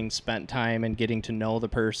having spent time and getting to know the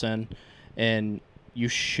person, and you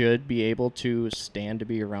should be able to stand to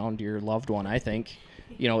be around your loved one, I think.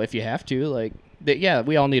 If you have to, like,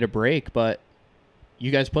 we all need a break, but you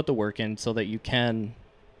guys put the work in so that you can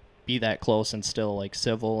be that close and still like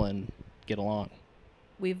civil and get along.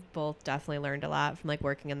 We've both definitely learned a lot from like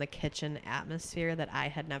working in the kitchen atmosphere that I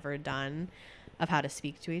had never done, of how to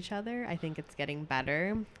speak to each other. I think it's getting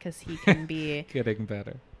better because he can be getting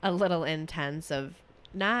better, a little intense of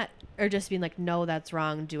not, or just being like, no, that's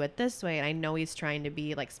wrong, do it this way. And I know he's trying to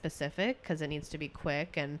be like specific because it needs to be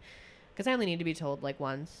quick, and because I only need to be told like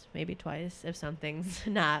once, maybe twice if something's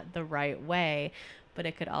not the right way. But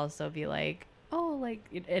it could also be like, oh, like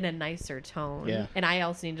in a nicer tone. Yeah. And I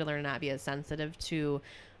also need to learn to not be as sensitive to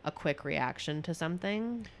a quick reaction to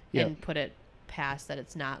something and put it past that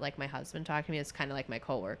it's not like my husband talking to me. It's kind of like my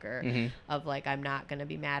coworker of like, I'm not going to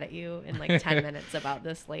be mad at you in like 10 minutes about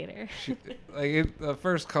this later. The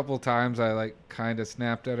first couple times I like kind of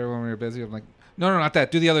snapped at her when we were busy. I'm like, no, not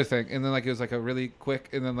that. Do the other thing. And then like it was like a really quick,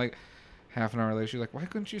 and then like half an hour later, she's like, why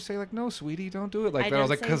couldn't you say like, no, sweetie, don't do it like that? I was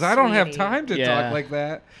like, because I don't have time to talk like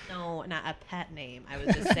that. No, not a pet name. I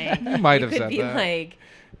was just saying. You might have said that. Like,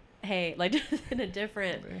 hey, like just in a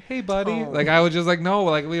different hey buddy tone. Like I was just like, no,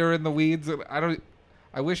 like we were in the weeds, and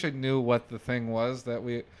I wish I knew what the thing was that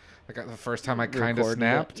we like the first time I kind of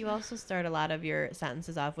snapped. You also start a lot of your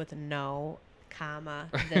sentences off with no, comma,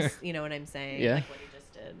 this, you know what I'm saying? Yeah. Like what you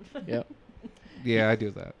just did. Yep. Yeah, I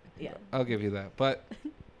do that. Yeah, I'll give you that. But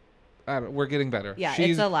we're getting better. Yeah,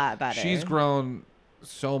 it's a lot better. She's grown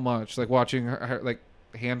so much, like watching her like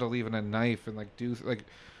handle even a knife and like do like,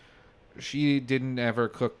 she didn't ever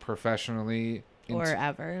cook professionally or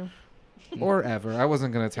ever. I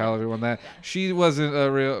wasn't going to tell everyone that. She wasn't a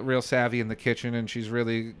real savvy in the kitchen, and she's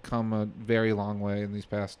really come a very long way in these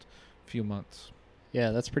past few months.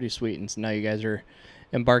 Yeah, that's pretty sweet. And so now you guys are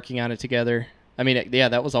embarking on it together. I mean, yeah,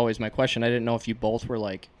 that was always my question. I didn't know if you both were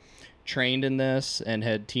like trained in this and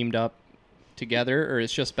had teamed up together, or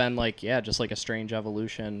it's just been like, just like a strange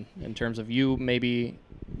evolution in terms of you, maybe,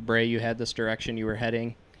 Bray, you had this direction you were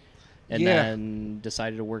heading, and then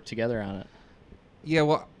decided to work together on it. Yeah,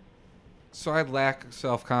 well, so I lack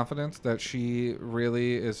self-confidence that she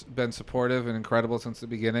really has been supportive and incredible since the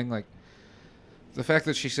beginning. Like, the fact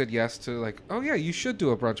that she said yes to like, oh yeah, you should do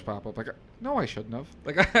a brunch pop-up. Like, no, I shouldn't have.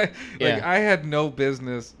 Like, I had no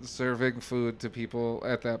business serving food to people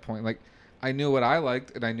at that point. Like, I knew what I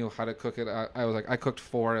liked and I knew how to cook it. I was like, I cooked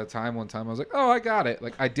 4 at a time one time. I was like, oh, I got it.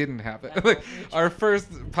 Like, I didn't have it. Like, our first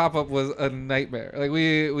pop-up was a nightmare. Like,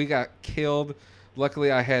 we got killed.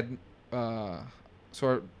 Luckily, I had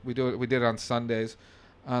so we did it on Sundays.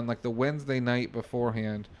 On like the Wednesday night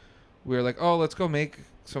beforehand, we were like, oh, let's go make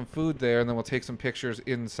some food there, and then we'll take some pictures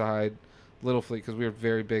inside Little Fleet, because we were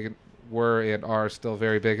very big, and are still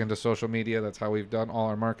very big into social media. That's how we've done all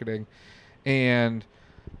our marketing. And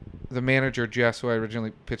the manager, Jess, who I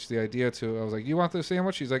originally pitched the idea to, I was like, you want this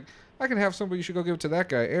sandwich? She's like, I can have some, but you should go give it to that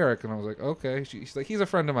guy, Eric. And I was like, okay. She's like, he's a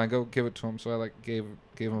friend of mine. Go give it to him. So I like gave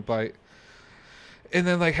him a bite. And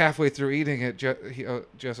then like halfway through eating it,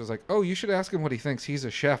 Jess was like, oh, you should ask him what he thinks. He's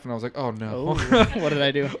a chef. And I was like, oh, no. Oh, what did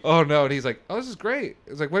I do? Oh, no. And he's like, oh, this is great.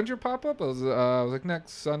 It's like, when's your pop-up? I was like,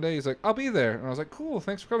 next Sunday. He's like, I'll be there. And I was like, cool.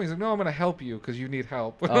 Thanks for coming. He's like, no, I'm going to help you because you need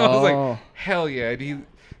help. And I was like, hell yeah. And his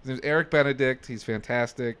name's Eric Benedict. He's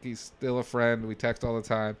fantastic. He's still a friend. We text all the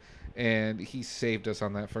time. And he saved us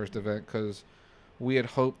on that first event because we had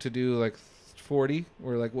hoped to do like 40.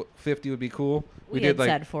 We're like, what, 50 would be cool. We did had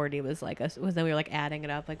said 40 was like us. Then we were like adding it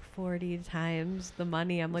up, like 40 times the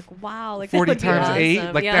money. I'm like, wow, like 40 that would times be awesome.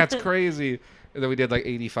 8, like that's crazy. And then we did like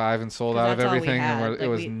 85 and sold out of everything, and it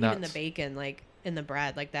was nuts. Even the bacon, like in the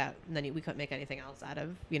bread, like that. And then we couldn't make anything else out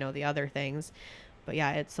of the other things. But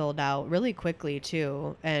yeah, it sold out really quickly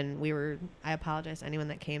too. And I apologize to anyone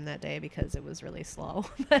that came that day because it was really slow.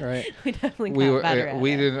 But right. We definitely got better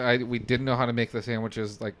at it. We didn't know how to make the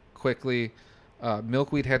sandwiches like quickly.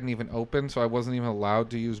 Milkweed hadn't even opened, so I wasn't even allowed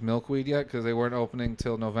to use Milkweed yet because they weren't opening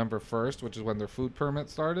till November 1st, which is when their food permit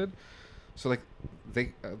started. So like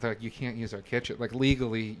they're like, you can't use our kitchen. Like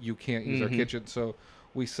legally, you can't use our kitchen. So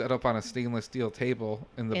we set up on a stainless steel table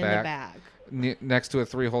in the back. Next to a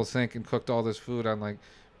 3-hole sink, and cooked all this food on like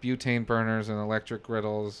butane burners and electric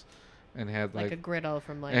griddles, and had like a griddle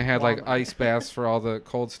from like and had Walmart. like ice baths for all the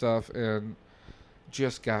cold stuff, and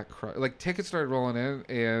just got like tickets started rolling in,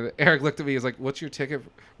 and Eric looked at me. He's like, "What's your ticket?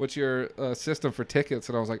 What's your system for tickets?"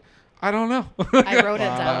 And I was like, "I don't know." I wrote it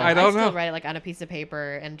down. I don't still know. Write it like on a piece of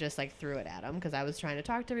paper and just like threw it at him because I was trying to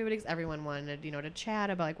talk to everybody. Because everyone wanted to chat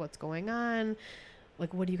about like what's going on.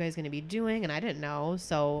 Like, what are you guys going to be doing? And I didn't know,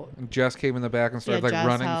 so... And Jess came in the back and started,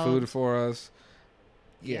 running food for us.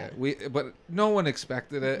 Yeah, but no one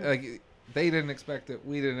expected it. Like, they didn't expect it.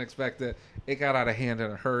 We didn't expect it. It got out of hand in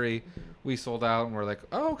a hurry. We sold out, and we're like,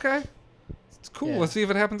 oh, okay. It's cool. Yeah. Let's see if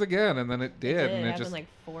it happens again. And then it did. And it happened like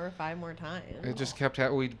 4 or 5 more times. It just kept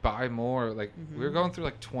happening. We'd buy more. Like, we were going through,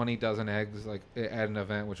 like, 20 dozen eggs, like, at an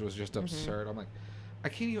event, which was just absurd. I'm like, I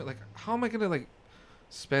can't even, like, how am I going to, like...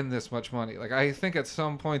 spend this much money? Like, I think at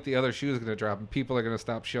some point the other shoe is going to drop and people are going to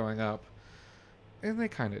stop showing up, and they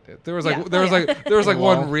kind of did. There was like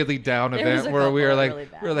one really down event where we were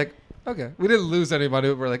like, okay, we didn't lose any money,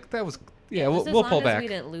 but we're like, that was we'll pull back. We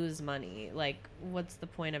didn't lose money. Like, what's the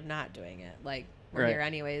point of not doing it? Like, we're here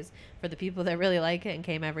anyways. For the people that really like it and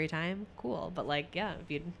came every time, cool. But like, yeah,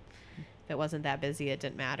 if it wasn't that busy, it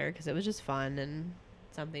didn't matter because it was just fun and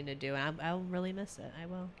something to do, and I'll really miss it. I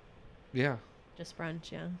will. Yeah. Just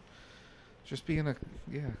brunch, yeah. Just being a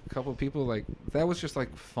couple of people, like, that was just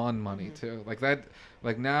like fun money too. Like that,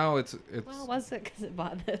 like now it's. Well, was it because it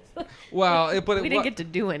bought this? Well, we didn't get to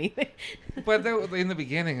do anything. But in the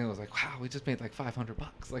beginning, it was like, wow, we just made like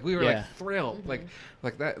 $500. Like we were like thrilled. Like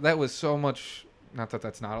that was so much. Not that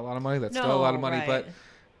that's not a lot of money. That's still a lot of money, but.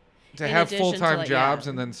 To have full-time jobs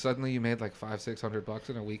and then suddenly you made like $500-$600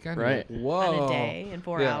 in a weekend. Right. Like, whoa. On a day in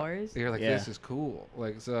 4 hours. You're like, this is cool.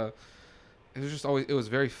 Like, so it was just always, it was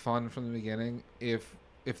very fun from the beginning. If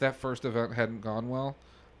that first event hadn't gone well,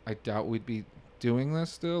 I doubt we'd be doing this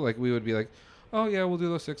still. Like, we would be like, oh yeah, we'll do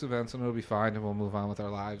those 6 events and it'll be fine and we'll move on with our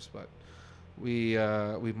lives. But we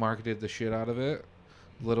marketed the shit out of it.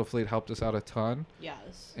 Little Fleet helped us out a ton.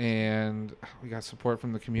 Yes. And we got support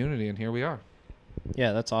from the community, and here we are.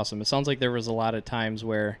 Yeah, that's awesome. It sounds like there was a lot of times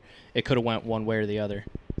where it could have went one way or the other.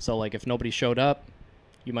 So, like, if nobody showed up,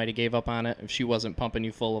 you might have gave up on it. If she wasn't pumping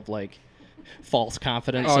you full of, like, false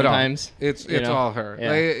confidence sometimes. No. It's all her.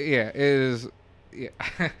 Yeah. It is. Yeah.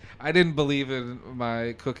 I didn't believe in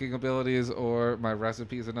my cooking abilities or my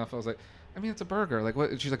recipes enough. I was like, I mean, it's a burger. Like, what?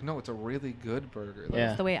 And she's like, no, it's a really good burger. Like,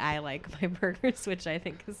 That's the way I like my burgers, which I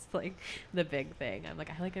think is like the big thing. I'm like,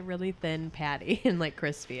 I like a really thin patty and like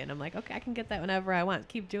crispy, and I'm like, okay, I can get that whenever I want.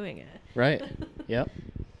 Keep doing it. Right. Yep.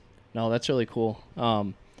 No, that's really cool.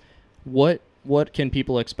 What can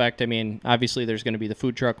people expect? I mean, obviously there's going to be the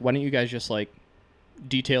food truck. Why don't you guys just like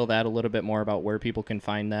detail that a little bit more about where people can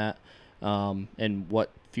find that, and what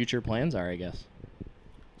future plans are, I guess.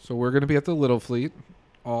 So we're going to be at the Little Fleet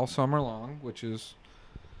all summer long, which is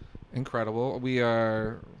incredible. We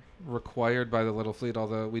are required by the Little Fleet,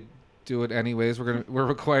 although we do it anyways. We're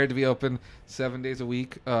required to be open 7 days a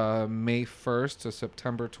week, May 1st to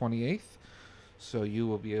September 28th. So you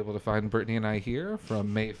will be able to find Brittney and I here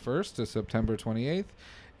from May 1st to September 28th.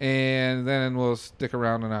 And then we'll stick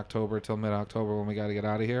around in October till mid-October when we got to get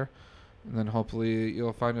out of here. And then hopefully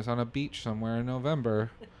you'll find us on a beach somewhere in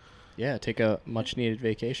November. Yeah, take a much-needed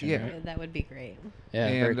vacation. Yeah. Right? That would be great. Yeah,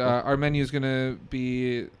 and cool. Our menu is going to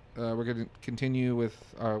be, we're going to continue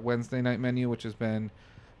with our Wednesday night menu, which has been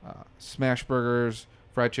smash burgers,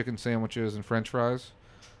 fried chicken sandwiches, and French fries,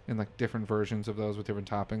 and like different versions of those with different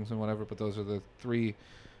toppings and whatever. But those are the 3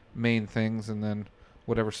 main things, and then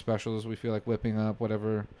whatever specials we feel like whipping up,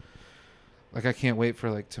 whatever. Like, I can't wait for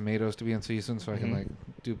like tomatoes to be in season so I can like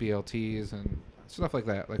do BLTs and stuff like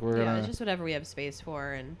that. Like, we're gonna. It's just whatever we have space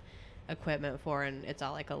for and equipment for, and it's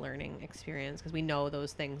all like a learning experience because we know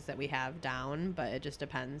those things that we have down, but it just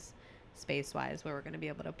depends space wise where we're going to be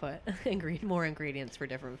able to put more ingredients for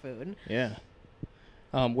different food. Yeah.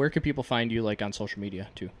 Where can people find you, like, on social media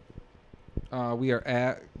too? We are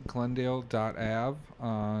at glendale.av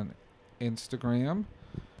on Instagram.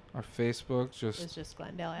 Our Facebook It's just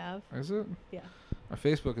Glendale Ave. Is it? Yeah. Our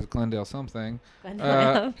Facebook is Glendale something. Glendale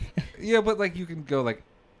Ave. Yeah, but like you can go like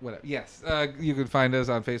whatever. Yes, you can find us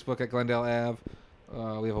on Facebook at Glendale Ave.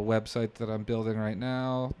 We have a website that I'm building right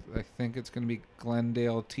now. I think it's going to be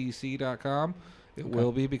GlendaleTC.com. It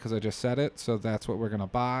will be because I just said it, so that's what we're going to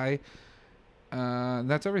buy. And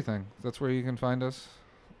that's everything. That's where you can find us.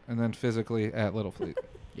 And then physically at Little Fleet.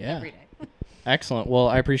 Yeah. Every day. Excellent. Well,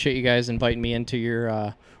 I appreciate you guys inviting me into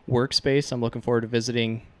your workspace. I'm looking forward to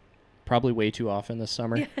visiting probably way too often this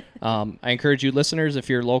summer. I encourage you listeners, if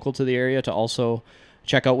you're local to the area, to also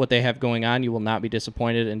check out what they have going on. You will not be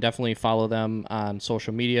disappointed, and definitely follow them on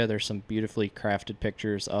social media. There's some beautifully crafted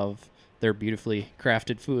pictures of their beautifully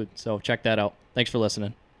crafted food. So check that out. Thanks for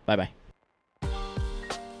listening. Bye-bye.